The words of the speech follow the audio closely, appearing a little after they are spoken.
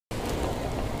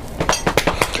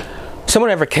Someone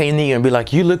ever came to you and be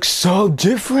like, you look so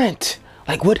different.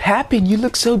 Like, what happened? You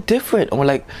look so different. Or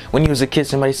like when you was a kid,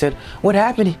 somebody said, what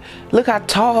happened? Look how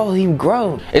tall you've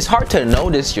grown. It's hard to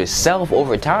notice yourself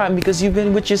over time because you've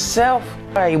been with yourself.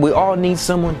 Right? We all need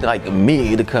someone like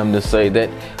me to come to say that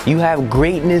you have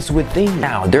greatness within you.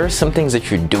 Now, there are some things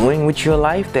that you're doing with your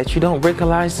life that you don't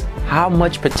realize how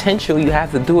much potential you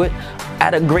have to do it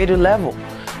at a greater level.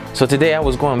 So today I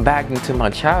was going back into my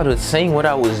childhood, seeing what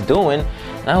I was doing,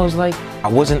 and I was like, I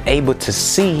wasn't able to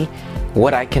see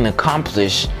what I can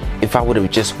accomplish if I would have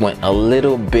just went a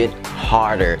little bit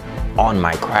harder on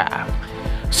my craft.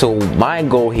 So my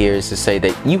goal here is to say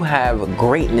that you have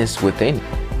greatness within you,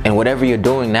 and whatever you're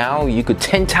doing now, you could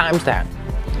 10 times that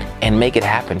and make it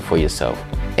happen for yourself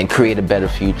and create a better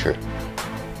future.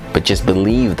 But just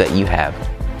believe that you have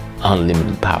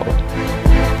unlimited power.